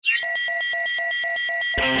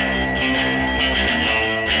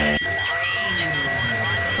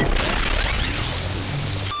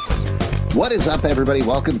What is up, everybody?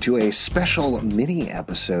 Welcome to a special mini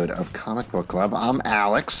episode of Comic Book Club. I'm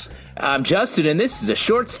Alex. I'm Justin, and this is a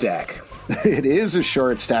short stack. It is a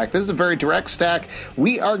short stack. This is a very direct stack.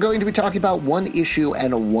 We are going to be talking about one issue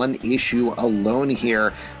and one issue alone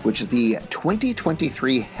here, which is the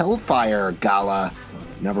 2023 Hellfire Gala,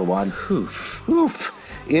 number one. Oof.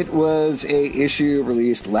 It was a issue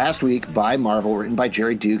released last week by Marvel, written by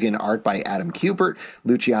Jerry Dugan, art by Adam Kubert,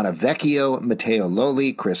 Luciana Vecchio, Matteo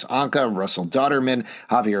Loli, Chris Anca, Russell Dodderman,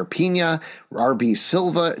 Javier Pina, R.B.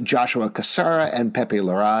 Silva, Joshua Cassara, and Pepe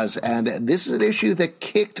Larraz. And this is an issue that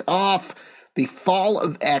kicked off the Fall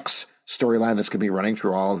of X storyline that's going to be running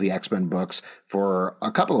through all of the X-Men books for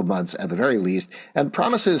a couple of months at the very least, and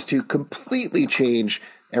promises to completely change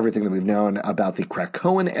everything that we've known about the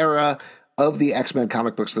Krakoan era of the X-Men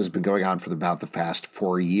comic books that has been going on for about the past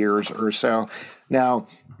 4 years or so. Now,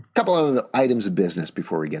 a couple of items of business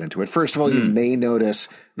before we get into it. First of all, you may notice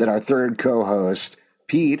that our third co-host,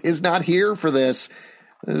 Pete, is not here for this.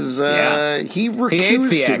 He recused. He hates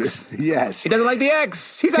the X. Yes. He doesn't like the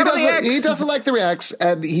X. He's out of the X. He doesn't like the X,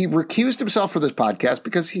 and he recused himself for this podcast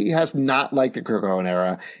because he has not liked the Krakoan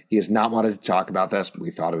era. He has not wanted to talk about this.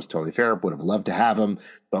 We thought it was totally fair. Would have loved to have him,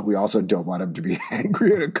 but we also don't want him to be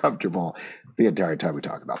angry and uncomfortable the entire time we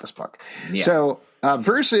talk about this book. Yeah. So,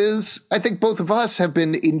 versus, I think both of us have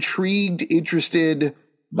been intrigued, interested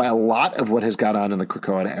by a lot of what has gone on in the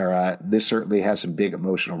Krakoan era. This certainly has some big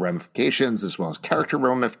emotional ramifications as well as character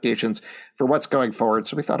ramifications for what's going forward.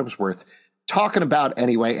 So we thought it was worth talking about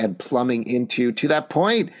anyway and plumbing into. To that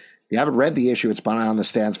point, if you haven't read the issue, it's been on the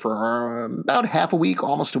stands for about half a week,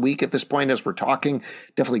 almost a week at this point as we're talking.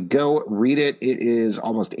 Definitely go read it. It is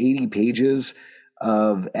almost 80 pages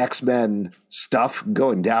of X-Men stuff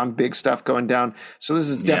going down, big stuff going down. So this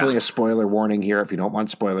is definitely a spoiler warning here. If you don't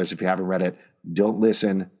want spoilers, if you haven't read it, don't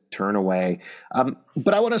listen, turn away.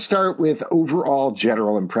 But I want to start with overall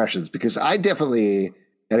general impressions, because I definitely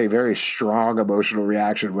had a very strong emotional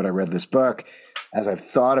reaction when I read this book. As I've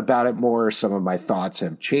thought about it more, some of my thoughts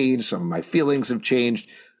have changed, some of my feelings have changed.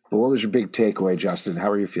 But what was your big takeaway, Justin?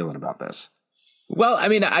 How are you feeling about this? Well, I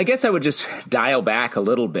mean, I guess I would just dial back a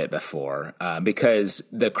little bit before, because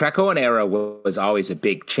the Krakoan era was always a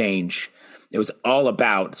big change. It was all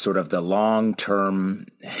about sort of the long-term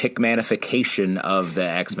Hickmanification of the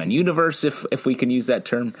X-Men universe, if we can use that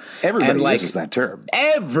term. Everybody uses that term.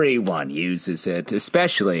 Everyone uses it,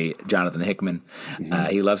 especially Jonathan Hickman.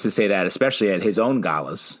 Mm-hmm. He loves to say that, especially at his own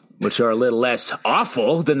galas, which are a little less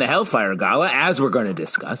awful than the Hellfire Gala, as we're going to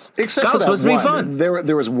discuss. Except for that supposed to be fun.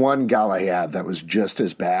 There was one gala he had that was just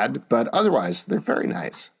as bad, but otherwise, they're very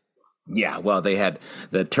nice. Yeah, well, they had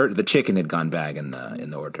the chicken had gone bad in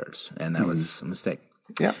the hors d'oeuvres, and that was a mistake.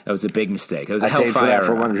 Yeah, that was a big mistake. It was a Hellfire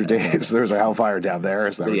for one of your days. There's a Hellfire down there.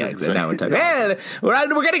 Is that what exactly. Now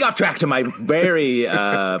we're getting off track to my very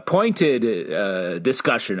pointed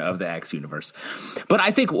discussion of the X universe. But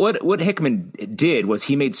I think what Hickman did was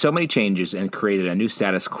he made so many changes and created a new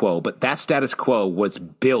status quo. But that status quo was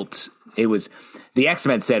built. It was. The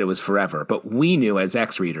X-Men said it was forever, but we knew as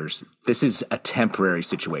X-readers, this is a temporary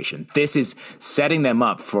situation. This is setting them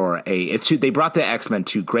up for they brought the X-Men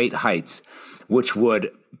to great heights, which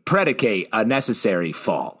would predicate a necessary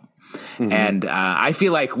fall. Mm-hmm. And I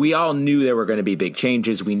feel like we all knew there were going to be big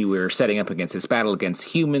changes. We knew we were setting up against this battle against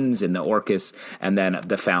humans in the Orcus, and then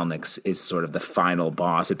the Phalanx is sort of the final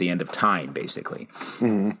boss at the end of time, basically.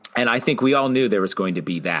 Mm-hmm. And I think we all knew there was going to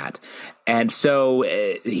be that. And so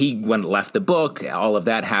he left the book, all of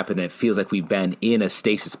that happened. It feels like we've been in a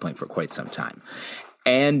stasis point for quite some time.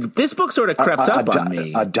 And this book sort of crept up on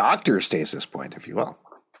me. A doctor stasis point, if you will.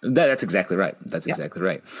 That's exactly right. That's exactly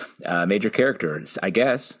right. Major characters, I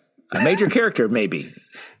guess. A major character, maybe.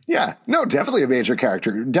 Yeah, no, definitely a major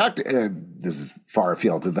character. This is far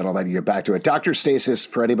afield, and then I'll let you get back to it. Dr. Stasis,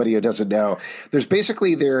 for anybody who doesn't know, there's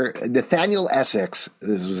basically Nathaniel Essex.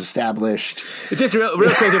 This was established. Just real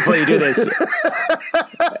quick before you do this.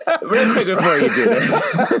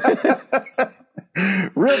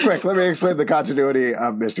 Real quick, let me explain the continuity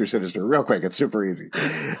of Mr. Sinister. Real quick, it's super easy.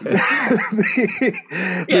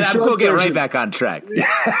 We'll get right back on track. Yeah,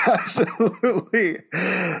 absolutely.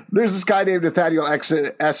 There's this guy named Nathaniel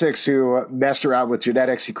Essex who messed around with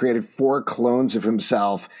genetics. He created 4 clones of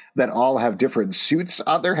himself that all have different suits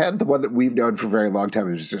on their head. The one that we've known for a very long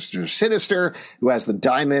time is just Sinister, who has the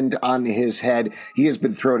diamond on his head. He has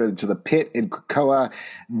been thrown into the pit in Krakoa.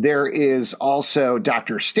 There is also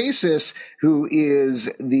Dr. Stasis, who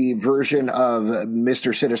is the version of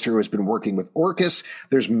Mr. Sinister who has been working with Orcus.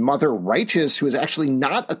 There's Mother Righteous, who is actually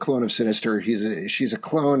not a clone of Sinister. She's a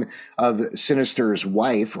clone of Sinister's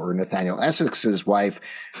wife, or Nathaniel Essex's wife,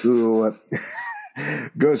 who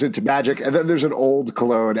goes into magic. And then there's an old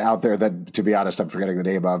clone out there that, to be honest, I'm forgetting the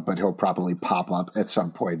name of, but he'll probably pop up at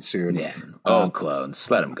some point soon. Yeah, old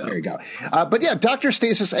clones. Let him go. There you go. But yeah, Dr.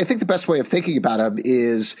 Stasis, I think the best way of thinking about him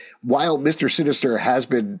is while Mr. Sinister has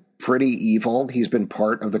been pretty evil, he's been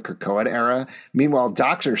part of the Krakoan era. Meanwhile,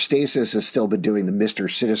 Dr. Stasis has still been doing the Mr.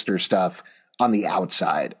 Sinister stuff on the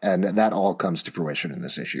outside, and that all comes to fruition in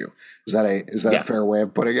this issue. Is that a fair way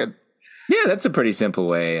of putting it? Yeah, that's a pretty simple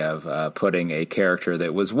way of putting a character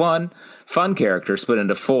that was one fun character split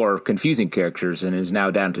into four confusing characters and is now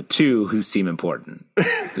down to two who seem important.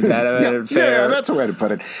 Is that a fair? Yeah, that's a way to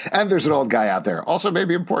put it. And there's an old guy out there, also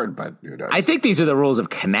maybe important, but who knows? I think these are the rules of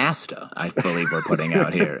canasta, I believe we're putting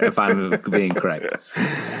out here, if I'm being correct.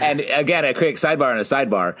 And again, a quick sidebar and a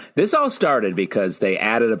sidebar. This all started because they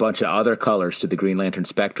added a bunch of other colors to the Green Lantern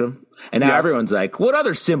spectrum. And now everyone's like, what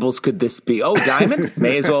other symbols could this be? Oh, diamond?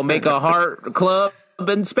 May as well make a heart, club,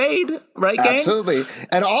 and spade, right, gang? Absolutely.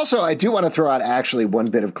 And also, I do want to throw out actually one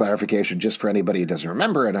bit of clarification just for anybody who doesn't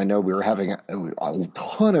remember. And I know we were having a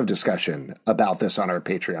ton of discussion about this on our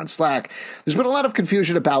Patreon Slack. There's been a lot of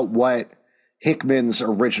confusion about what Hickman's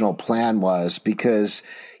original plan was, because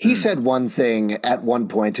he said one thing at one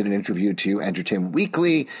point in an interview to Entertainment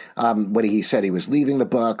Weekly when he said he was leaving the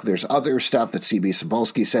book. There's other stuff that C.B.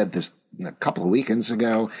 Cebulski said this a couple of weekends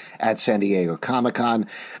ago at San Diego Comic-Con.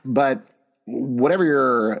 But whatever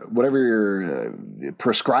you're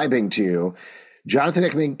prescribing to, Jonathan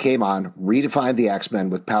Hickman came on, redefined the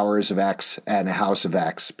X-Men with Powers of X and House of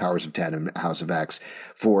X, Powers of 10 and House of X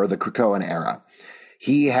for the Krakoan era.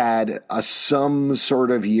 He had some sort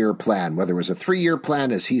of year plan, whether it was a 3-year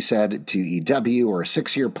plan, as he said, to EW, or a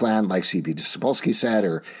 6-year plan, like C.B. Cebulski said,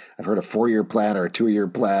 or I've heard a 4-year plan or a 2-year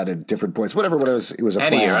plan at different points. Whatever it was a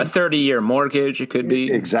plan. Year, a 30-year mortgage, it could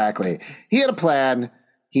be. Exactly. He had a plan.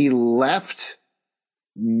 He left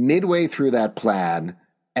midway through that plan,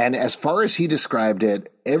 and as far as he described it,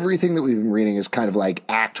 everything that we've been reading is kind of like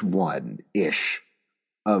Act 1-ish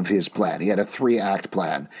of his plan. He had a 3-act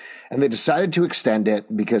plan, and they decided to extend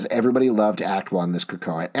it because everybody loved Act 1, this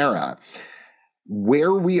Krakoa era.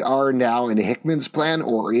 Where we are now in Hickman's plan,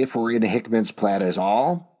 or if we're in Hickman's plan at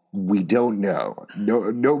all, we don't know.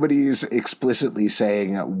 Nobody's explicitly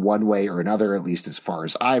saying one way or another, at least as far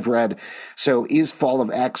as I've read. So is Fall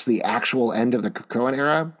of X the actual end of the Krakoan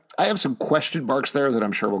era? I have some question marks there that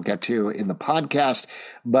I'm sure we'll get to in the podcast,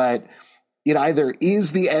 but it either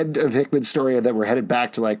is the end of Hickman's story that we're headed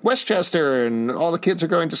back to like Westchester and all the kids are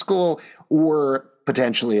going to school, or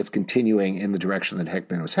potentially it's continuing in the direction that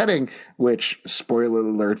Hickman was heading, which, spoiler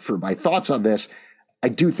alert for my thoughts on this, I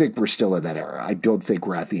do think we're still in that era. I don't think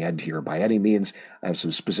we're at the end here by any means. I have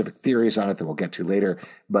some specific theories on it that we'll get to later.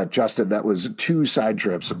 But Justin, that was 2 side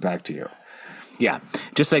trips. Back to you. Yeah,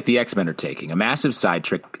 just like the X-Men are taking a massive side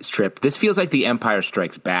trip. This feels like the Empire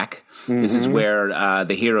Strikes Back. Mm-hmm. This is where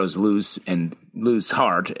the heroes lose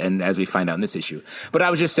hard, and as we find out in this issue. But I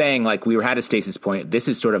was just saying, like, we had a stasis point. This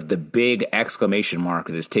is sort of the big exclamation mark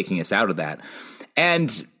that is taking us out of that.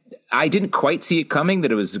 And I didn't quite see it coming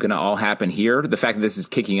that it was going to all happen here. The fact that this is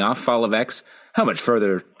kicking off Fall of X, how much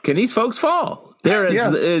further can these folks fall?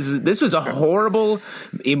 This was a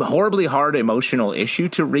horribly hard emotional issue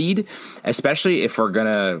to read, especially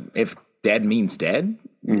if dead means dead,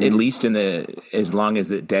 at least as long as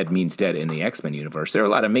dead means dead in the X-Men universe. There are a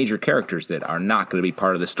lot of major characters that are not going to be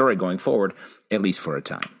part of the story going forward, at least for a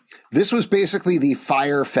time. This was basically the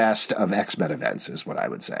Fire Fest of X-Men events, is what I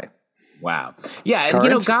would say. Wow. Yeah,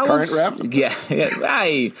 current rep? Yeah,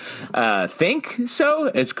 I think so.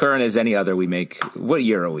 It's current as any other we make. What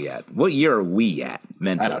year are we at? What year are we at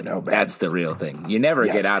mentally? I don't know, man. That's the real thing. You never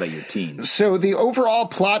get out of your teens. So the overall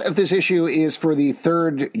plot of this issue is for the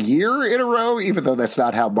 3rd year in a row, even though that's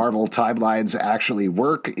not how Marvel timelines actually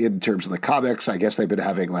work in terms of the comics. I guess they've been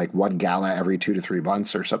having like one gala every 2 to 3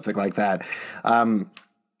 months or something like that.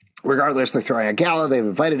 Regardless, they're throwing a gala. They've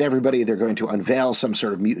invited everybody. They're going to unveil some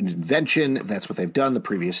sort of mutant invention. That's what they've done the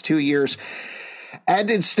previous 2 years.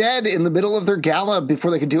 And instead, in the middle of their gala,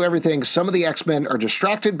 before they can do everything, some of the X-Men are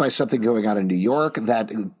distracted by something going on in New York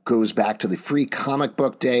that goes back to the Free Comic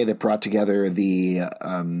Book Day that brought together the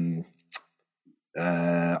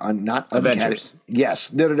not Avengers.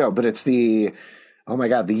 Yes, no, but it's the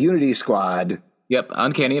Unity Squad. Yep,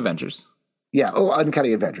 Uncanny Avengers. Yeah. Oh,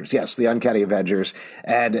 Uncanny Avengers. Yes, the Uncanny Avengers.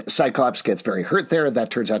 And Cyclops gets very hurt there. That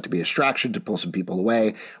turns out to be a distraction to pull some people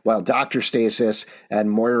away, while Dr. Stasis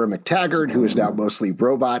and Moira McTaggart, who is now mostly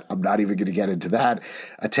robot, I'm not even going to get into that,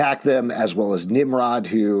 attack them, as well as Nimrod,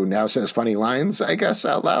 who now says funny lines, I guess,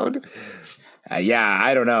 out loud. Yeah,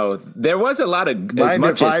 I don't know. There was a lot of Mind as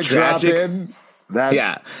much if as I tragic. Drop in?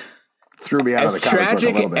 Yeah. threw me out of the comic book a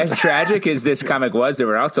little bit. As tragic as this comic was, there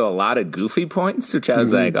were also a lot of goofy points, which I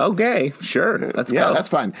was like, okay, sure, let's go. Yeah, that's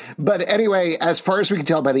fine. But anyway, as far as we can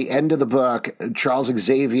tell by the end of the book, Charles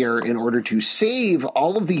Xavier, in order to save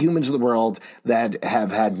all of the humans of the world that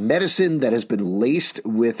have had medicine that has been laced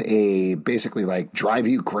with a basically like drive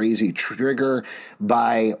you crazy trigger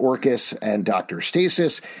by Orcus and Dr.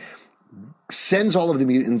 Stasis, sends all of the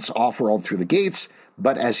mutants off-world through the gates.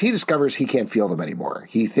 But as he discovers, he can't feel them anymore.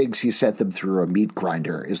 He thinks he sent them through a meat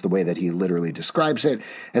grinder, is the way that he literally describes it.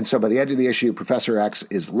 And so by the end of the issue, Professor X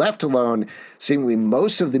is left alone. Seemingly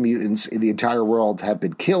most of the mutants in the entire world have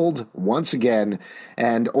been killed once again,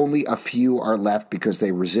 and only a few are left because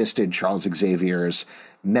they resisted Charles Xavier's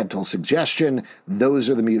mental suggestion. Those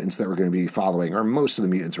are the mutants that we're going to be following, or most of the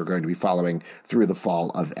mutants we're going to be following through the Fall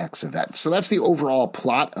of X event. So that's the overall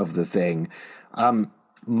plot of the thing.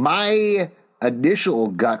 My initial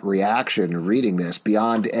gut reaction reading this,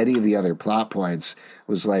 beyond any of the other plot points,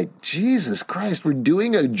 was like, Jesus Christ, we're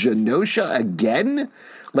doing a Genosha again?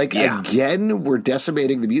 Again, we're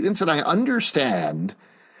decimating the mutants? And I understand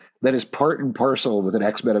that is part and parcel with an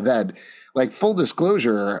X-Men event. Like, full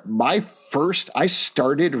disclosure, I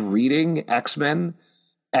started reading X-Men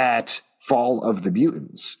at Fall of the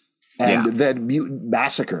Mutants. And then Mutant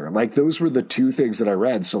Massacre. Like, those were the two things that I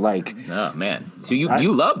read. So, like... Oh, man. So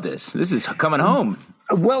you love this. This is coming home.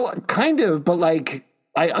 Well, kind of. But, like,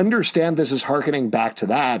 I understand this is hearkening back to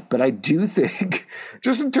that. But I do think,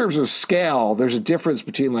 just in terms of scale, there's a difference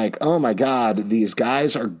between, like, oh, my God, these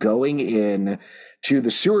guys are going in to the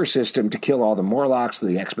sewer system to kill all the Morlocks.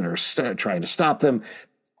 The X-Men are trying to stop them.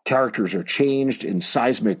 Characters are changed in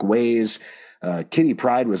seismic ways. Kitty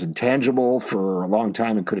Pryde was intangible for a long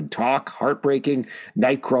time and couldn't talk. Heartbreaking.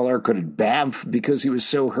 Nightcrawler couldn't bamf because he was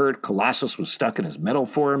so hurt. Colossus was stuck in his metal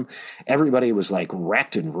form. Everybody was like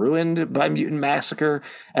wrecked and ruined by Mutant Massacre.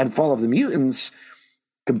 And Fall of the Mutants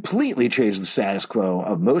completely changed the status quo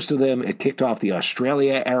of most of them. It kicked off the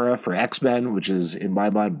Australia era for X-Men, which is, in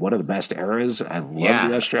my mind, one of the best eras. I love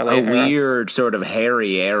the Australia era. A weird sort of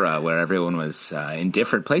hairy era where everyone was in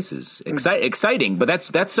different places. Exciting, but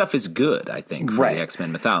that stuff is good, I think, for the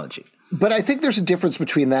X-Men mythology. But I think there's a difference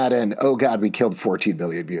between that and, oh, God, we killed 14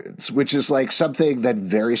 million mutants, which is like something that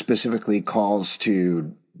very specifically calls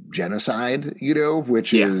to genocide,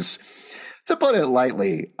 which is... to put it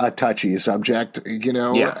lightly, a touchy subject,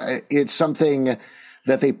 It's something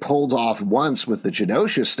that they pulled off once with the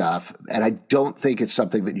Genosha stuff, and I don't think it's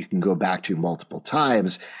something that you can go back to multiple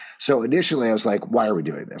times. So initially I was like, why are we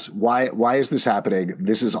doing this? Why is this happening?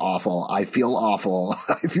 This is awful. I feel awful.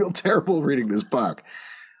 I feel terrible reading this book.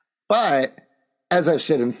 But as I've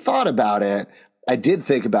said and thought about it, I did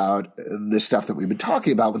think about this stuff that we've been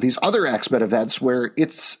talking about with these other X-Men events where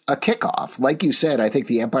it's a kickoff. Like you said, I think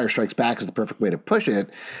The Empire Strikes Back is the perfect way to push it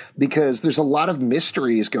because there's a lot of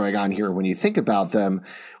mysteries going on here when you think about them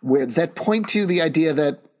that point to the idea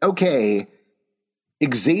that, okay,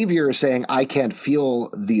 Xavier is saying, I can't feel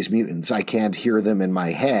these mutants. I can't hear them in my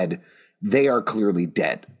head. They are clearly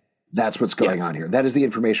dead. That's what's going on here. That is the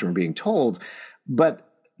information we're being told. But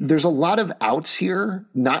there's a lot of outs here,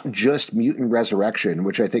 not just mutant resurrection,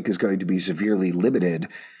 which I think is going to be severely limited.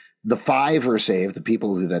 The 5 are saved, the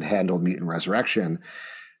people who that handled mutant resurrection,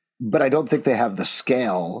 but I don't think they have the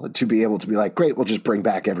scale to be able to be like, great, we'll just bring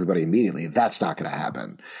back everybody immediately. That's not going to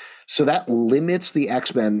happen. So that limits the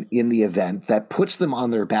X-Men in the event. That puts them on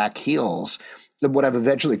their back heels. And what I've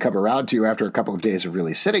eventually come around to after a couple of days of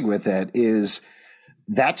really sitting with it is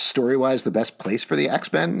that's story-wise the best place for the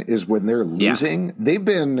X-Men is when they're losing. Yeah. They've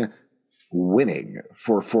been winning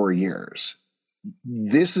for 4 years.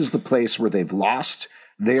 This is the place where they've lost.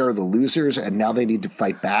 They are the losers, and now they need to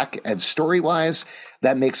fight back. And story-wise,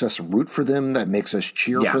 that makes us root for them. That makes us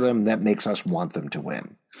cheer for them. That makes us want them to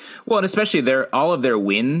win. Well, and especially all of their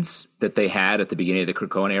wins that they had at the beginning of the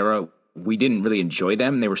Krakoan era, we didn't really enjoy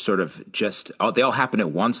them. They were sort of they all happened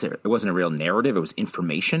at once. It wasn't a real narrative. It was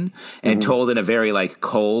information and told in a very like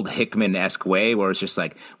cold Hickman-esque way where it's just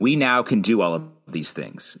like, we now can do all of these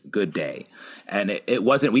things. Good day. And it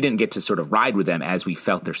wasn't, we didn't get to sort of ride with them as we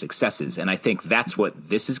felt their successes. And I think that's what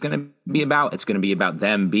this is going to be about. It's going to be about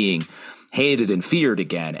them being hated and feared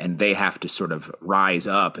again, and they have to sort of rise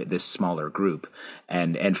up, this smaller group,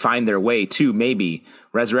 and find their way to maybe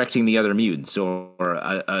resurrecting the other mutants, or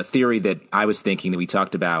a theory that I was thinking that we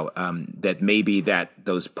talked about, that maybe that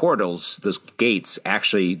those portals, those gates,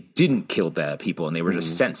 actually didn't kill the people, and they were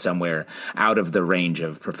just sent somewhere out of the range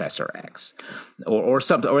of Professor X, or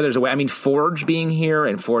something. Or there's a way. I mean, Forge being here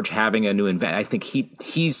and Forge having a new I think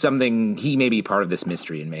he's something. He may be part of this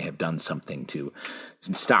mystery and may have done something to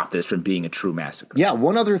stop this from being a true massacre. Yeah,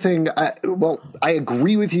 one other thing. I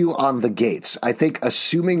agree with you on the gates. I think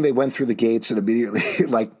assuming they went through the gates and immediately,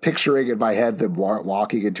 like picturing in my head them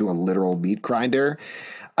walking into a literal meat grinder,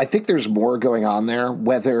 I think there's more going on there,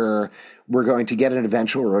 whether we're going to get an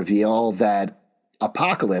eventual reveal that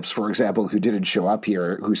Apocalypse, for example, who didn't show up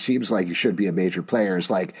here, who seems like he should be a major player,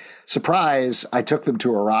 is like, surprise, I took them to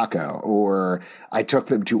Araka, or I took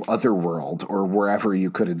them to Otherworld, or wherever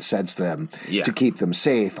you could incense them to keep them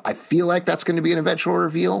safe. I feel like that's going to be an eventual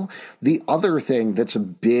reveal. The other thing that's a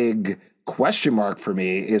big question mark for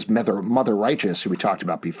me is Mother Righteous, who we talked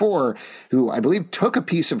about before, who I believe took a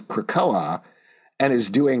piece of Krakoa and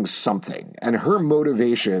is doing something. And her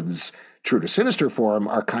motivations, true to Sinister form,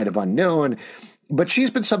 are kind of unknown. But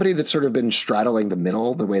she's been somebody that's sort of been straddling the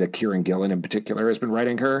middle, the way that Kieran Gillen in particular has been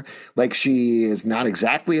writing her. Like, she is not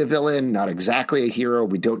exactly a villain, not exactly a hero.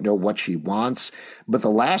 We don't know what she wants. But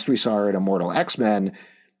the last we saw her in Immortal X-Men,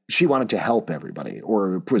 she wanted to help everybody,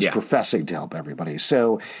 or was professing to help everybody.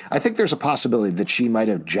 So I think there's a possibility that she might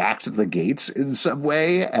have jacked the gates in some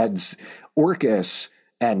way, and Orcus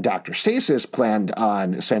and Dr. Stasis planned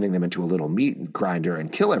on sending them into a little meat grinder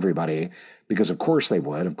and kill everybody, because of course they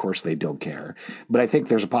would. Of course they don't care. But I think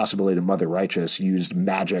there's a possibility that Mother Righteous used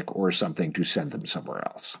magic or something to send them somewhere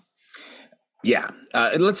else. Yeah.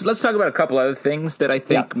 Let's talk about a couple other things that I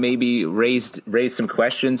think maybe raised some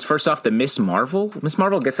questions. First off, the Miss Marvel. Miss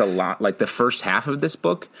Marvel gets a lot, like the first half of this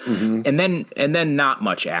book, and then not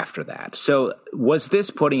much after that. So was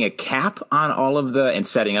this putting a cap on all of and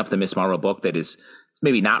setting up the Miss Marvel book that is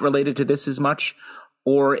maybe not related to this as much?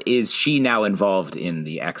 Or is she now involved in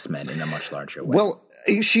the X-Men in a much larger way? Well,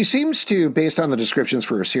 she seems to, based on the descriptions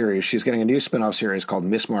for her series, she's getting a new spinoff series called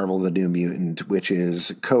Miss Marvel, the New Mutant, which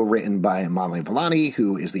is co-written by Monley Villani,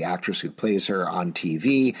 who is the actress who plays her on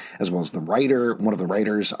TV, as well as one of the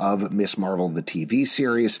writers of Miss Marvel, the TV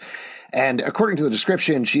series. And according to the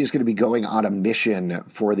description, she's going to be going on a mission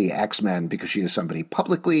for the X-Men because she is somebody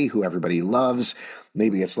publicly who everybody loves.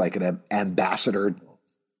 Maybe it's like an ambassador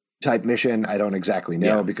type mission. I don't exactly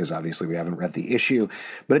know because obviously we haven't read the issue,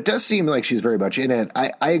 but it does seem like she's very much in it.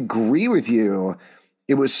 I agree with you.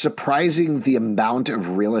 It was surprising the amount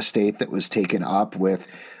of real estate that was taken up with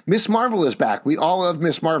Miss Marvel is back. We all love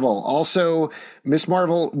Miss Marvel. Also, Miss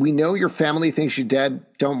Marvel, we know your family thinks you're dead.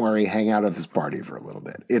 Don't worry. Hang out at this party for a little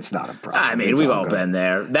bit. It's not a problem. I mean, we've all been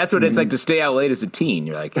there. That's what it's like to stay out late as a teen.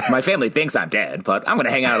 You're like, my family thinks I'm dead, but I'm going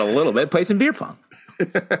to hang out a little bit, play some beer pong.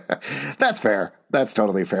 That's fair. That's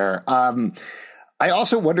totally fair. I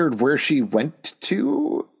also wondered where she went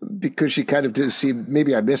to, because she kind of did seem,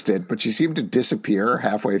 maybe I missed it, but she seemed to disappear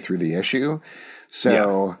halfway through the issue.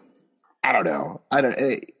 So I don't know.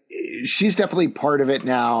 She's definitely part of it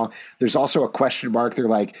now. There's also a question mark. They're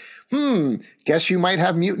like, guess you might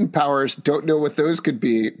have mutant powers. Don't know what those could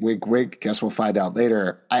be. Wink, wink. Guess we'll find out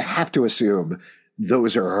later. I have to assume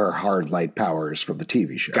those are her hard light powers from the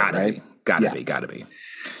TV show. Gotta be.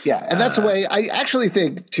 Yeah, and that's the way I actually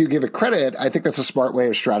think, to give it credit, I think that's a smart way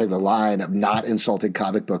of straddling the line of not insulting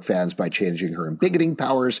comic book fans by changing her embiggening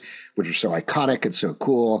powers, which are so iconic and so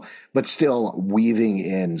cool, but still weaving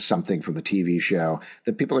in something from the TV show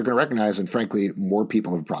that people are going to recognize, and frankly, more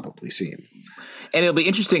people have probably seen. And it'll be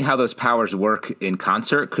interesting how those powers work in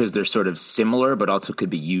concert, because they're sort of similar, but also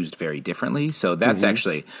could be used very differently. So that's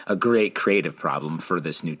actually a great creative problem for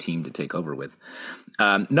this new team to take over with.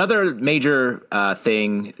 Another major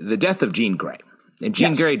thing, the death of Jean Grey. And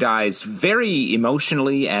Jean Grey dies very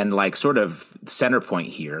emotionally and like sort of center point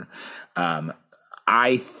here.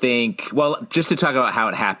 I think, well, just to talk about how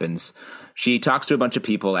it happens, she talks to a bunch of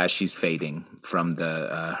people as she's fading from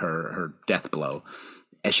her death blow.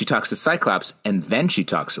 And she talks to Cyclops, and then she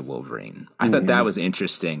talks to Wolverine. I thought that was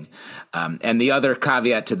interesting. And the other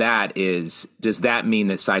caveat to that is, does that mean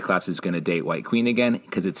that Cyclops is going to date White Queen again?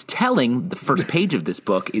 Because it's telling, the first page of this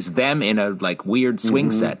book is them in a like weird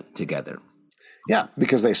swing set together. Yeah,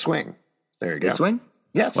 because they swing. There you go. They swing?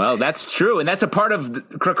 Yes. Well, that's true. And that's a part of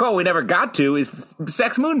Krakoa we never got to, is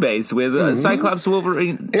Sex Moonbase with Cyclops,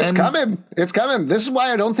 Wolverine. It's coming. It's coming. This is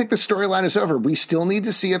why I don't think the storyline is over. We still need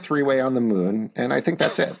to see a three-way on the moon, and I think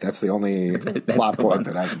that's it. That's the only plot point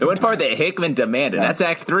that has. The one part that Hickman demanded. Yeah. That's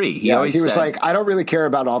Act 3. He was like, I don't really care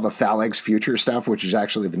about all the Phalanx future stuff, which is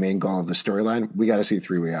actually the main goal of the storyline. We got to see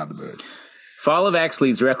three-way on the moon. Fall of X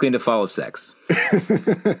leads directly into Fall of Sex.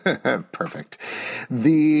 Perfect.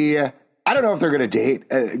 I don't know if they're going to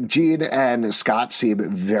date. Jean and Scott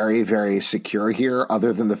seem very, very secure here,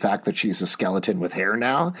 other than the fact that she's a skeleton with hair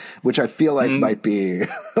now, which I feel like might be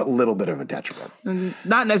a little bit of a detriment.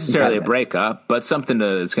 Not necessarily a breakup, but something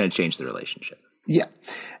that's going to change the relationship. Yeah.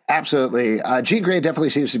 Absolutely. Jean Grey definitely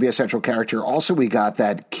seems to be a central character. Also, we got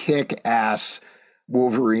that kick-ass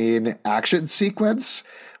Wolverine action sequence,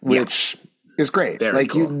 which is great. Very like,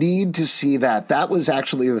 cool. You need to see that. That was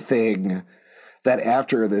actually the thing that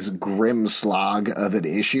after this grim slog of an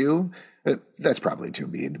issue, that's probably too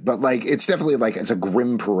mean, but like it's definitely like it's a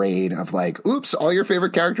grim parade of like, oops, all your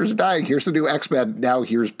favorite characters are dying. Here's the new X-Men. Now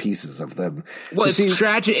here's pieces of them. Well, it's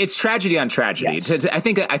tragedy on tragedy. Yes. I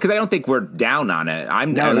think because I don't think we're down on it.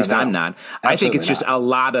 I'm not. Absolutely I think it's just not. a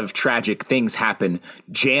lot of tragic things happen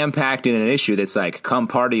jam packed in an issue that's like, come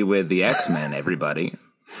party with the X-Men, everybody.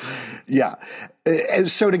 Yeah. And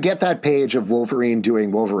so to get that page of Wolverine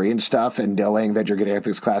doing Wolverine stuff and knowing that you're going to get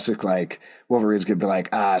this classic, like, Wolverine's going to be like,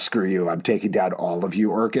 screw you, I'm taking down all of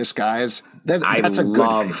you Orcus guys. That's a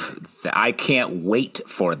good thing. I can't wait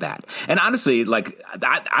for that. And honestly, like,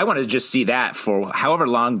 I want to just see that for however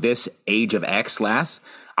long this Age of X lasts.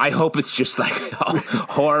 I hope it's just like a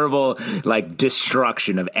horrible like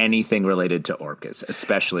destruction of anything related to Orcus,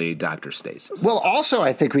 especially Dr. Stasis. Well, also,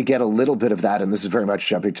 I think we get a little bit of that, and this is very much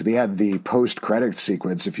jumping to the end, the post-credits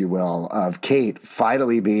sequence, if you will, of Kate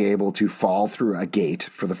finally being able to fall through a gate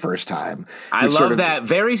for the first time. I love that.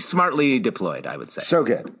 Very smartly deployed, I would say. So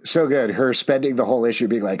good. So good. Her spending the whole issue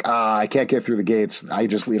being like, I can't get through the gates. I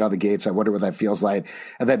just lean on the gates. I wonder what that feels like.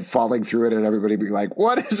 And then falling through it and everybody being like,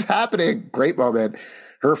 what is happening? Great moment.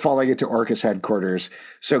 Her falling into Orcus headquarters.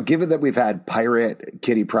 So given that we've had Pirate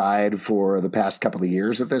Kitty Pryde for the past couple of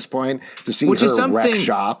years at this point, to see her wreck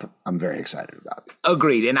shop, I'm very excited about it.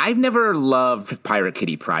 Agreed. And I've never loved Pirate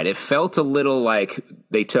Kitty Pryde. It felt a little like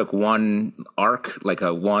they took one arc, like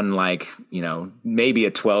maybe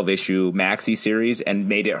a 12-issue maxi series and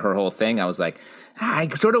made it her whole thing. I was like, I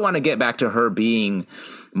sort of want to get back to her being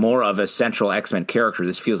more of a central X-Men character.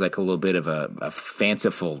 This feels like a little bit of a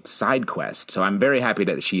fanciful side quest. So I'm very happy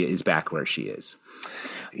that she is back where she is.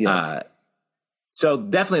 Yeah. So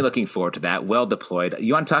definitely looking forward to that. Well deployed.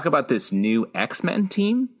 You want to talk about this new X-Men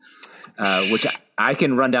team, which I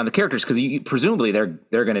can run down the characters because presumably they're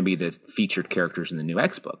going to be the featured characters in the new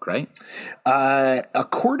X book, right?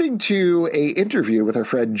 According to a interview with our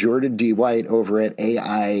friend Jordan D. White over at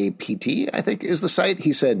AIPT, I think is the site,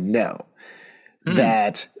 he said no.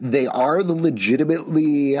 That they are the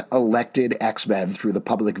legitimately elected X-Men through the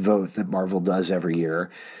public vote that Marvel does every year.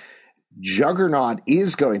 Juggernaut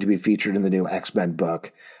is going to be featured in the new X-Men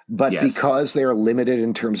book, but because they are limited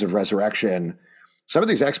in terms of resurrection, some of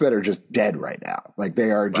these X-Men are just dead right now. Like they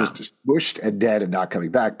are just smushed and dead and not coming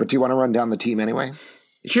back. But do you want to run down the team anyway?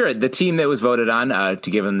 Sure. The team that was voted on, to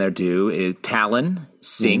give them their due, is Talon,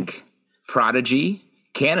 Sync, Prodigy,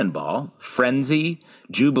 Cannonball, Frenzy,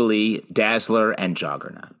 Jubilee, Dazzler, and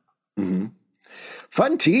Juggernaut.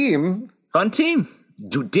 Fun team.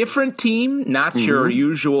 Different team, not your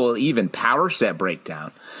usual even power set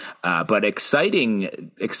breakdown, but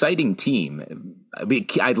exciting team. I mean,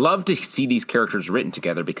 I'd love to see these characters written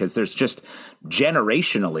together because there's just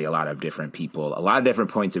generationally a lot of different people, a lot of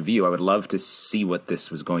different points of view. I would love to see what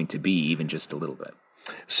this was going to be, even just a little bit.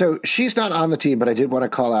 So she's not on the team, but I did want to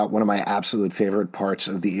call out one of my absolute favorite parts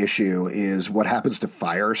of the issue is what happens to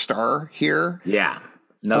Firestar here. Yeah.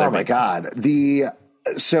 My God.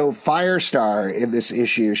 So Firestar in this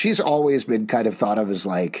issue, she's always been kind of thought of as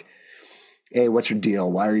like, hey, what's your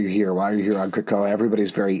deal? Why are you here? Why are you here on Krakoa?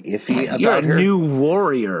 Everybody's very iffy about her. You're a new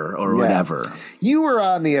warrior or whatever. You were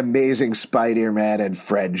on the amazing Spider-Man and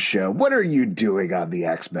Friends show. What are you doing on the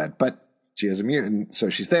X-Men? But she is a mutant, so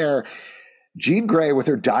she's there. Jean Grey, with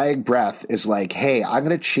her dying breath, is like, hey, I'm going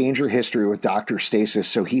to change your history with Dr. Stasis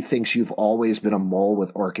so he thinks you've always been a mole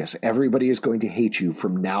with Orcus. Everybody is going to hate you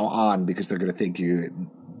from now on because they're going to think you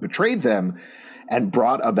betrayed them and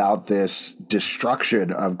brought about this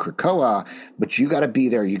destruction of Krakoa. But you got to be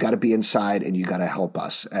there. You got to be inside and you got to help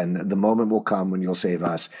us. And the moment will come when you'll save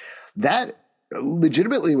us. That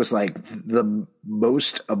legitimately was like the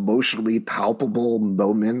most emotionally palpable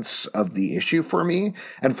moments of the issue for me.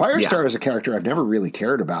 And Firestar is a character I've never really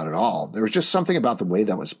cared about at all. There was just something about the way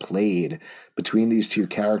that was played between these two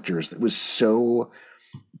characters that was so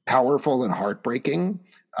powerful and heartbreaking.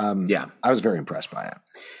 I was very impressed by it.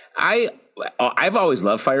 I've always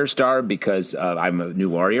loved Firestar because I'm a New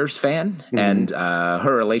Warriors fan, and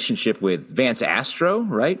her relationship with Vance Astro,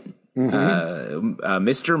 right?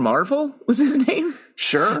 Mr. Marvel was his name?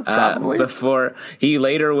 Sure, probably. Before he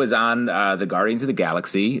later was on the Guardians of the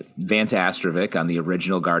Galaxy, Vance Astrovic on the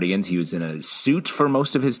original Guardians. He was in a suit for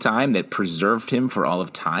most of his time that preserved him for all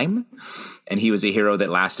of time. And he was a hero that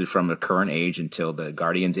lasted from the current age until the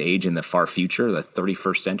Guardians age in the far future, the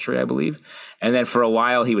 31st century, I believe. And then for a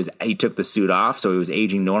while, he took the suit off, so he was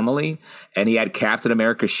aging normally. And he had Captain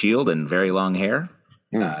America's shield and very long hair.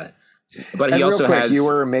 But he and also real quick, has. you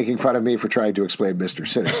were making fun of me for trying to explain Mr.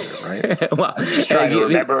 Sinister, right? Well, I'm just trying to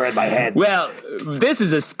remember in my head. Well, this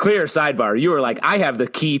is a clear sidebar. You were like, I have the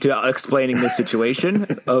key to explaining this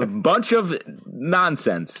situation. A bunch of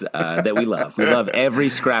nonsense that we love. We love every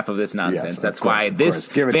scrap of this nonsense. Yes, That's course, why this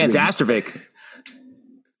Fantastrovic.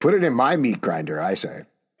 Put it in my meat grinder, I say.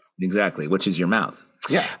 Exactly, which is your mouth.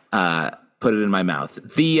 Yeah. Put it in my mouth.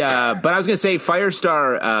 But I was going to say,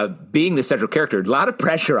 Firestar being the central character, a lot of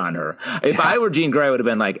pressure on her. If I were Jean Grey, I would have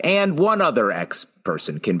been like, and one other X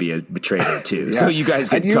person can be a betrayer too. Yeah. So you guys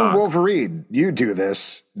can talk. Wolverine, you do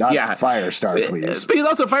this, not Firestar, please. Because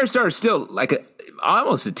also Firestar is still like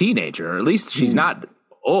almost a teenager, or at least she's not.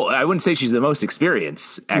 Oh, I wouldn't say she's the most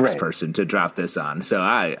experienced X person to drop this on. So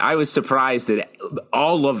I was surprised that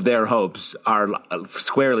all of their hopes are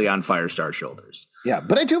squarely on Firestar's shoulders. Yeah,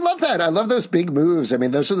 but I do love that. I love those big moves. I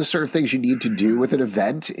mean, those are the sort of things you need to do with an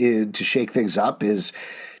event to shake things up, is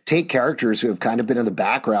take characters who have kind of been in the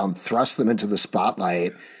background, thrust them into the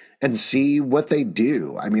spotlight, and see what they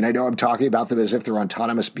do. I mean, I know I'm talking about them as if they're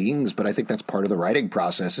autonomous beings, but I think that's part of the writing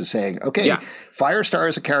process, is saying, okay, Firestar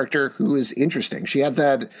is a character who is interesting. She had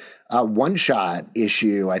that one-shot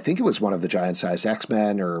issue. I think it was one of the giant-sized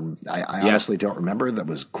X-Men, or I honestly don't remember. That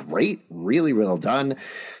was great. Really well done.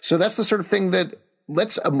 So that's the sort of thing that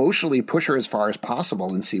let's emotionally push her as far as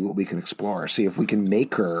possible and see what we can explore. See if we can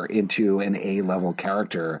make her into an A-level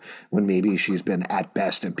character when maybe she's been at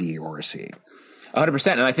best a B or a C.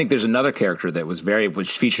 100%. And I think there's another character that was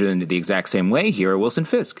which featured in the exact same way here, Wilson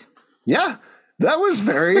Fisk. Yeah, that was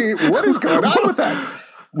very, what is going on with that?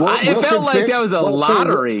 It felt like that was a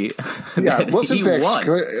lottery. Yeah, Wilson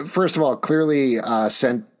Fisk, first of all, clearly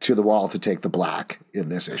sent to the wall to take the black in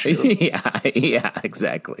this issue. yeah,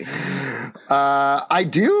 exactly. I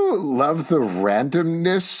do love the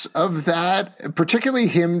randomness of that, particularly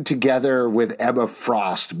him together with Emma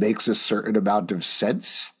Frost makes a certain amount of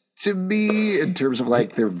sense to me in terms of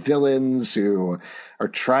like they're villains who are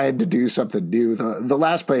trying to do something new. The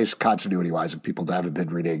last place continuity-wise, if people haven't been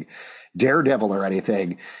reading Daredevil or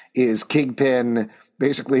anything, is Kingpin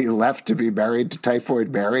basically left to be married to Typhoid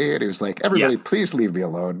Mary, and he was like, everybody, please leave me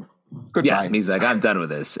alone. Goodbye. Yeah, and he's like, I'm done with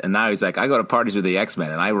this. And now he's like, I go to parties with the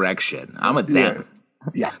X-Men and I wreck shit. I'm with them.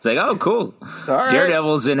 Yeah. It's like, oh, cool. All right.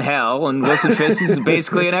 Daredevil's in hell, and Wilson Fisk is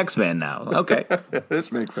basically an X-Men now. Okay.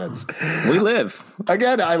 This makes sense. We live.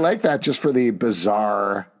 Again, I like that just for the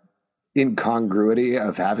bizarre incongruity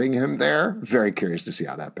of having him there. Very curious to see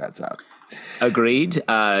how that pans out. Agreed.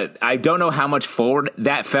 I don't know how much forward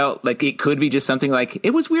that felt. Like it could be just something like,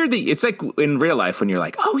 it was weird that it's like in real life when you're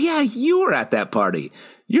like, oh yeah, you were at that party.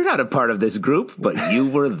 You're not a part of this group, but you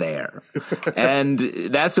were there. And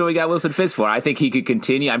that's what we got Wilson Fisk for. I think he could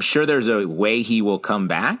continue. I'm sure there's a way he will come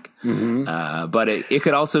back, but it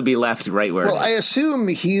could also be left right where it is. I assume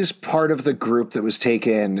he's part of the group that was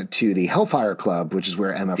taken to the Hellfire Club, which is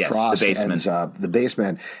where Emma Frost ends up, the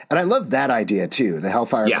basement. And I love that idea, too. The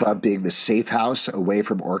Hellfire Club being the safe house away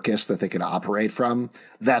from Orcus that they can operate from.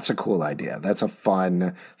 That's a cool idea. That's a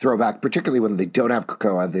fun throwback, particularly when they don't have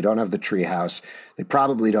Krakoa, they don't have the treehouse, they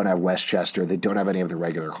probably don't have Westchester, they don't have any of the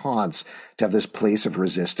regular haunts. To have this place of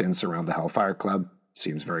resistance around the Hellfire Club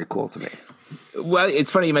seems very cool to me. Well,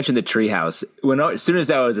 it's funny you mentioned the treehouse. As soon as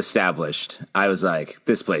that was established, I was like,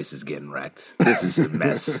 this place is getting wrecked. This is a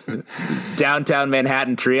mess. Downtown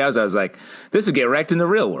Manhattan treehouse, I was like, this would get wrecked in the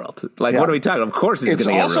real world. Like, what are we talking? Of course it's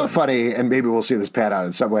going to get also ruined. Funny, and maybe we'll see this pan out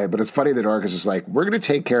in some way, but it's funny that Orcus is like, we're going to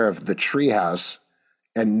take care of the treehouse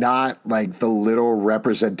and not like the little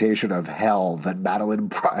representation of hell that Madeline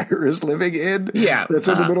Pryor is living in. Yeah. That's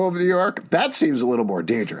in the middle of New York. That seems a little more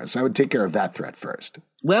dangerous. I would take care of that threat first.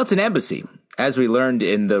 Well, it's an embassy. As we learned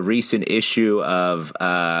in the recent issue of,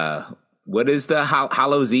 what is the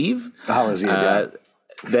Hallows Eve? Hallows Eve, yeah.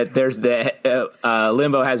 That there's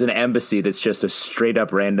Limbo has an embassy that's just a straight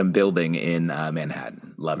up random building in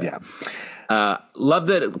Manhattan. Love it. Yeah. Love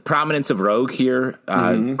the prominence of Rogue here.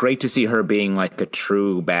 Great to see her being like a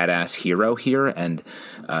true badass hero here and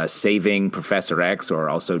saving Professor X or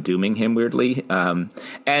also dooming him weirdly.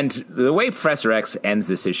 And the way Professor X ends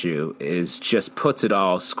this issue is just puts it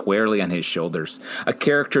all squarely on his shoulders. A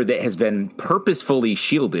character that has been purposefully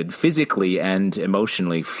shielded physically and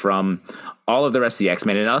emotionally from all of the rest of the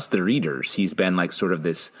X-Men and us, the readers. He's been like sort of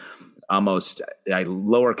this almost a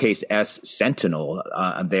lowercase s sentinel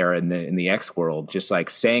there in the X world, just like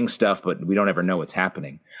saying stuff, but we don't ever know what's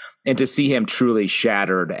happening. And to see him truly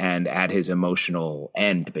shattered and at his emotional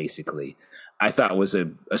end, basically, I thought was a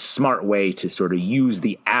smart way to sort of use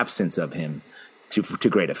the absence of him to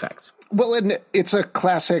great effect. Well, and it's a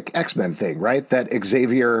classic X-Men thing, right? That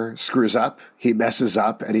Xavier screws up, he messes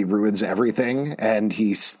up, and he ruins everything, and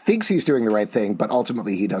he thinks he's doing the right thing, but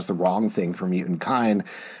ultimately he does the wrong thing for mutant kind,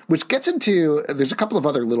 which gets into, there's a couple of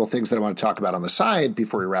other little things that I want to talk about on the side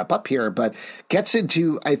before we wrap up here, but gets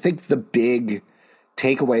into, I think, the big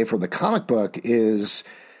takeaway from the comic book is,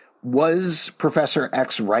 was Professor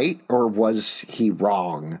X right, or was he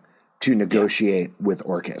wrong to negotiate with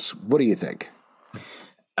Orchis? What do you think?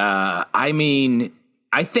 I mean,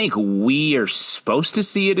 I think we are supposed to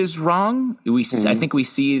see it as wrong. I think we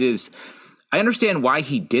see it as, I understand why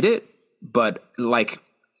he did it, but like,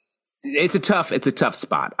 it's a tough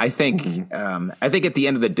spot. I think, I think at the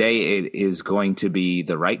end of the day, it is going to be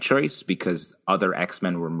the right choice because other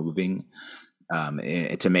X-Men were moving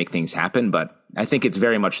to make things happen. But I think it's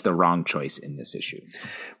very much the wrong choice in this issue.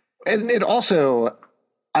 And it also,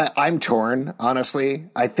 I'm torn, honestly.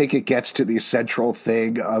 I think it gets to the central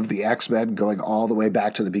thing of the X-Men going all the way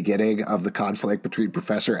back to the beginning of the conflict between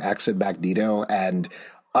Professor X and Magneto, and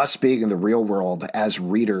us being in the real world as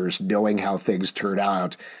readers, knowing how things turn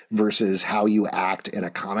out versus how you act in a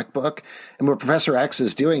comic book. And what Professor X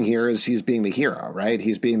is doing here is he's being the hero, right?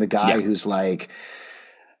 He's being the guy who's like,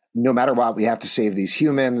 no matter what, we have to save these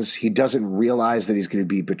humans. He doesn't realize that he's going to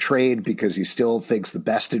be betrayed because he still thinks the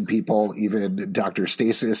best in people, even Dr.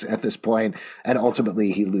 Stasis at this point, and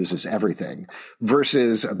ultimately he loses everything.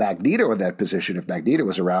 Versus a Magneto in that position, if Magneto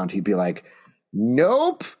was around, he'd be like,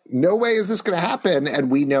 nope, no way is this going to happen.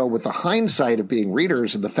 And we know with the hindsight of being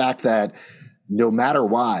readers and the fact that no matter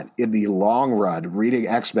what, in the long run, reading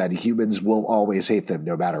X-Men, humans will always hate them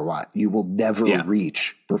no matter what. You will never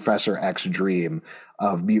reach Professor X's dream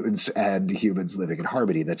of mutants and humans living in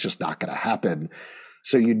harmony. That's just not going to happen.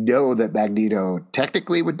 So you know that Magneto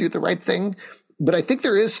technically would do the right thing. But I think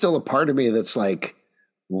there is still a part of me that's like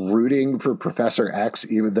rooting for Professor X,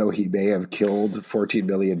 even though he may have killed 14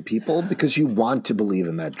 million people, because you want to believe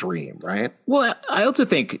in that dream, right? Well, I also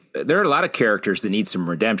think there are a lot of characters that need some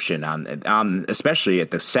redemption on especially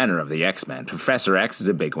at the center of the X-Men. Professor X is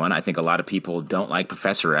a big one. I think a lot of people don't like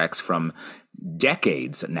Professor X from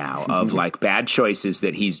decades now of like bad choices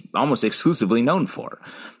that he's almost exclusively known for.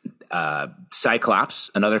 Cyclops,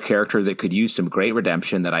 another character that could use some great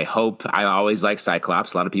redemption that I always like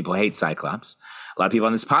Cyclops. A lot of people hate Cyclops. A lot of people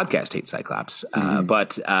on this podcast hate Cyclops.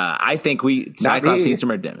 But I think Cyclops needs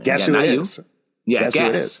some redemption. Guess who it is? Yeah,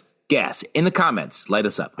 guess. Guess. In the comments, light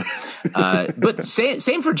us up. But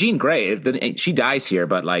same for Jean Grey. She dies here,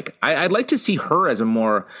 but like I'd like to see her as a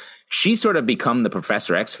more, she's sort of become the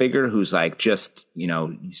Professor X figure who's like just,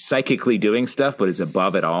 psychically doing stuff, but is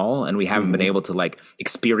above it all. And we haven't been able to like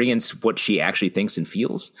experience what she actually thinks and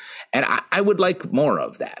feels. And I would like more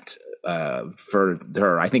of that. For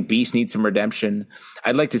her, I think Beast needs some redemption.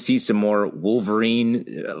 I'd like to see some more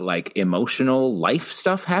Wolverine, like emotional life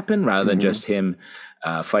stuff happen rather than just him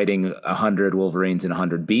fighting 100 Wolverines and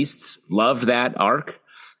 100 Beasts. Love that arc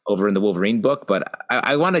over in the Wolverine book, but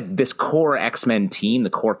I wanted this core X-Men team, the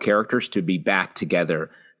core characters, to be back together,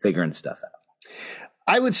 figuring stuff out.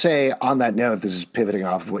 I would say on that note, this is pivoting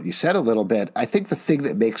off of what you said a little bit. I think the thing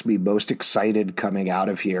that makes me most excited coming out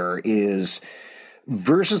of here is,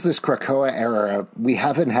 versus this Krakoa era, we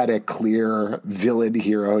haven't had a clear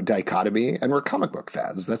villain-hero dichotomy, and we're comic book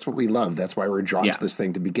fans. That's what we love. That's why we're drawn to this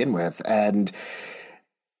thing to begin with. And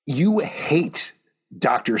you hate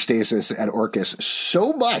Dr. Stasis and Orchis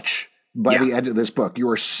so much by the end of this book. You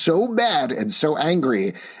are so mad and so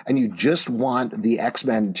angry, and you just want the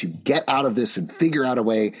X-Men to get out of this and figure out a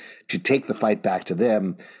way to take the fight back to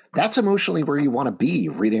them. That's emotionally where you want to be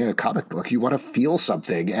reading a comic book. You want to feel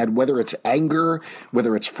something. And whether it's anger,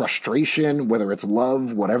 whether it's frustration, whether it's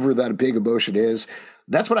love, whatever that big emotion is,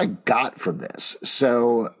 that's what I got from this.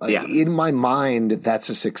 So in my mind, that's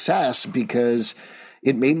a success because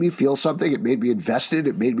it made me feel something. It made me invested.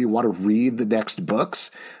 It made me want to read the next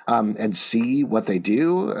books and see what they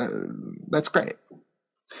do. That's great.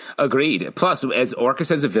 Agreed. Plus, as Orchis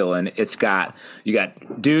as a villain, you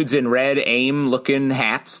got dudes in red AIM looking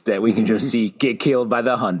hats that we can just see get killed by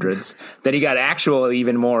the hundreds. Then you got actual,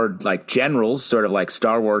 even more like generals, sort of like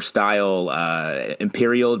Star Wars style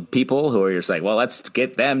Imperial people who are just like, well, let's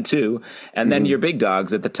get them too. And then your big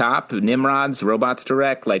dogs at the top, Nimrods, Robots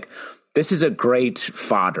Direct, like. This is a great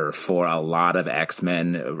fodder for a lot of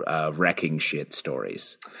X-Men wrecking shit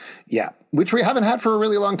stories. Yeah, which we haven't had for a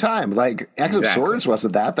really long time. Like, X of Swords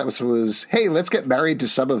wasn't that. That was, hey, let's get married to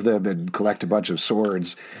some of them and collect a bunch of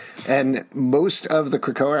swords. And most of the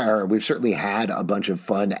Krakoa era, we've certainly had a bunch of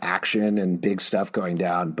fun action and big stuff going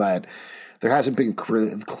down, but there hasn't been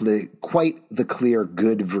quite the clear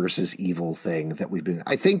good versus evil thing that we've been.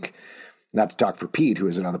 I think not to talk for Pete, who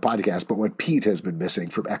isn't on the podcast, but what Pete has been missing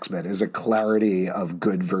from X-Men is a clarity of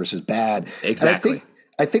good versus bad. Exactly.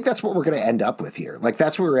 I think that's what we're going to end up with here. Like,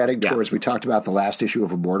 that's what we're heading towards. We talked about the last issue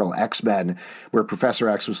of Immortal X-Men, where Professor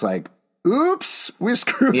X was like, oops, we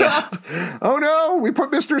screwed up. Oh, no, we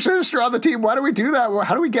put Mr. Sinister on the team. Why do we do that?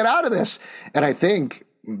 How do we get out of this? And I think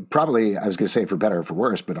probably, I was going to say for better or for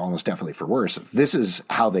worse, but almost definitely for worse, this is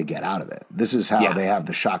how they get out of it. This is how they have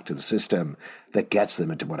the shock to the system that gets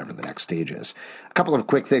them into whatever the next stage is. A couple of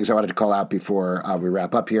quick things I wanted to call out before we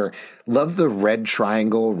wrap up here. Love the red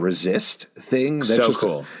triangle resist thing. That's so just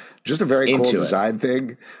cool. Just a very cool design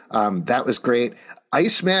thing. That was great.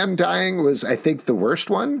 Iceman dying was, I think, the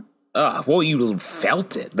worst one. Well, you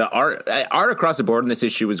felt it. The art across the board in this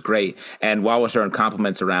issue was great. And while we're throwing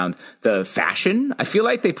compliments around the fashion, I feel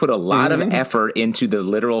like they put a lot of effort into the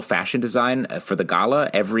literal fashion design for the gala,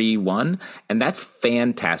 every one. And that's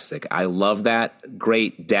fantastic. I love that.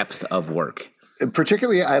 Great depth of work.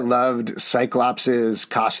 Particularly, I loved Cyclops'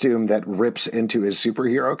 costume that rips into his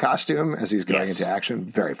superhero costume as he's going into action.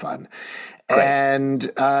 Very fun. Great.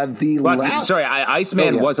 And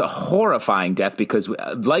Iceman was a horrifying death because,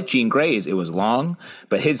 like Jean Grey's, it was long,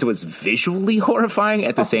 but his was visually horrifying.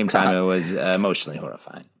 At the same time, it was emotionally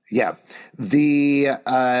horrifying. Yeah. The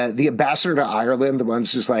ambassador to Ireland, the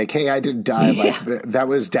one's just like, hey, I didn't die. Like that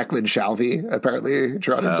was Declan Shalvey, apparently,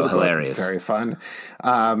 drawn into the hilarious. Book. Very fun.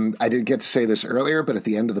 I didn't get to say this earlier, but at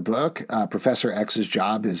the end of the book, Professor X's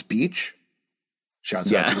job is beach.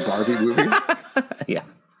 Shouts out to the Barbie movie. Yeah.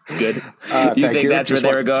 Good. You think that's where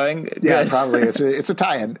they were going? Yeah, probably. It's a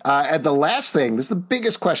tie-in. And the last thing, this is the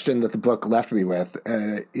biggest question that the book left me with,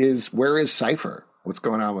 is where is Cypher? What's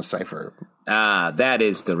going on with Cypher? That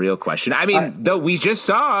is the real question. I mean, though we just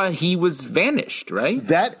saw he was vanished, right?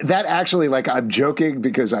 That actually, like, I'm joking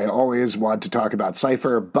because I always want to talk about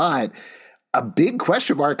Cypher, but a big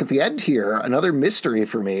question mark at the end here, another mystery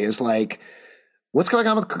for me is like, what's going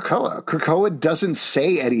on with Krakoa? Krakoa doesn't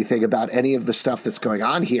say anything about any of the stuff that's going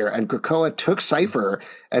on here, and Krakoa took Cypher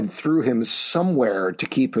and threw him somewhere to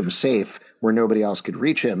keep him safe where nobody else could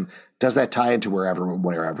reach him. Does that tie into where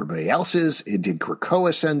everybody else is? Did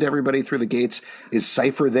Krakoa send everybody through the gates? Is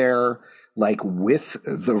Cypher there, like, with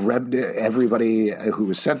everybody who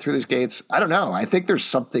was sent through these gates? I don't know. I think there's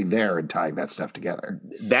something there in tying that stuff together.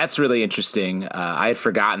 That's really interesting. I had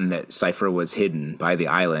forgotten that Cypher was hidden by the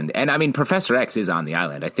island. And, I mean, Professor X is on the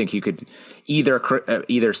island. I think you could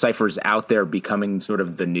either Cypher's out there becoming sort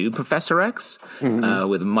of the new Professor X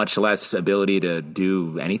with much less ability to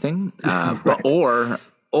do anything,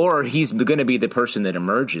 or he's going to be the person that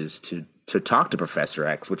emerges to talk to Professor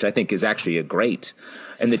X, which I think is actually a great,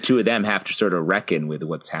 and the two of them have to sort of reckon with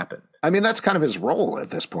what's happened. I mean, that's kind of his role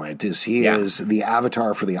at this point, is he is the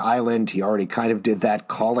avatar for the island. He already kind of did that,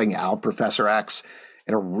 calling out Professor X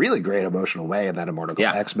in a really great emotional way in that Immortal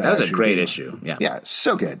X-Men. That was a great issue. Yeah,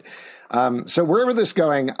 so good. So wherever this is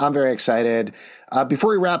going, I'm very excited.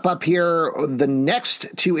 Before we wrap up here, the next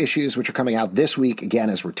two issues, which are coming out this week, again,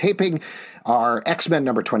 as we're taping, are X-Men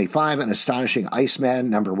number 25 and Astonishing Iceman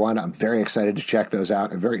number 1. I'm very excited to check those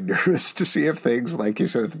out. I'm very nervous to see if things, like you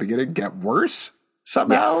said at the beginning, get worse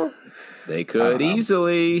somehow. Yeah. They could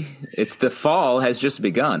easily. It's the fall has just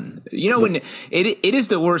begun. You know, when it is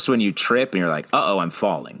the worst when you trip and you're like, uh-oh, I'm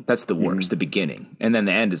falling. That's the worst, the beginning. And then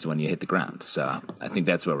the end is when you hit the ground. So I think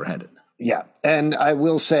that's where we're headed. Yeah. And I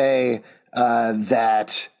will say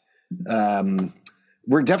that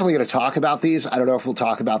we're definitely going to talk about these. I don't know if we'll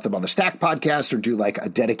talk about them on the Stack podcast or do like a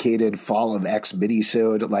dedicated Fall of X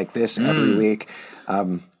mini-sode like this every week.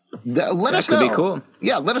 Let us know. That could be cool.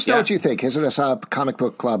 Yeah, let us know what you think. Hit us up,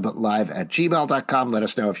 comicbookclublive@gmail.com. Let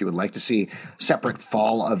us know if you would like to see separate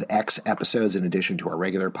Fall of X episodes in addition to our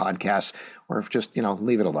regular podcasts, or if just,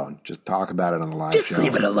 leave it alone. Just talk about it on the live show. Just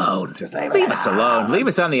leave it alone. Leave us alone. Leave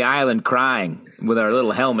us on the island crying with our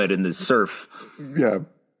little helmet in the surf. Yeah.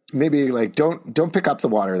 Maybe, like, don't pick up the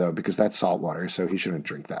water, though, because that's salt water, so he shouldn't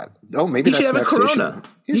drink that. Oh, maybe that's next issue.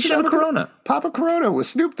 He should have a Corona. Pop a Corona with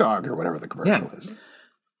Snoop Dogg or whatever the commercial is.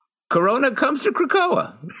 Corona comes to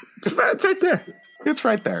Krakoa. It's right there. It's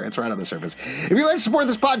right there. It's right on the surface. If you'd like to support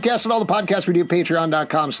this podcast and all the podcasts we do,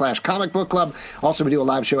 patreon.com/comicbookclub. Also, we do a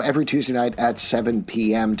live show every Tuesday night at 7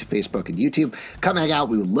 p.m. to Facebook and YouTube. Come hang out.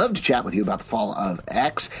 We would love to chat with you about the Fall of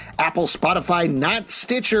X. Apple, Spotify, not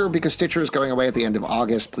Stitcher, because Stitcher is going away at the end of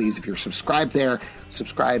August. Please, if you're subscribed there,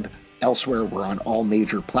 subscribe elsewhere. We're on all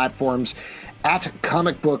major platforms. At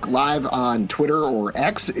Comic Book Live on Twitter or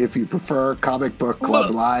X, if you prefer, Comic Book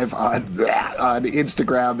Club Live on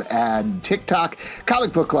Instagram and TikTok.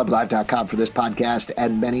 ComicBookClubLive.com for this podcast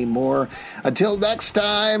and many more. Until next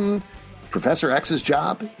time, Professor X's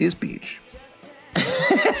job is beach.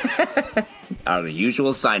 Our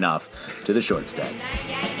usual sign-off to the short stack.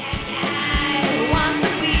 Once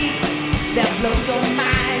a week, they'll blow your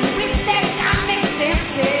mind with their comic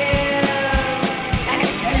senses. And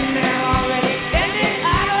extending their already extended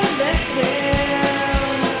adolescence.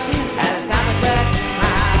 At a comic book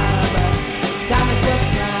club. Comic book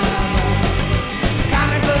club.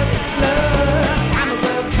 Comic book club. Comic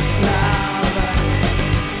book club.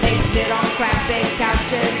 They sit on crap, they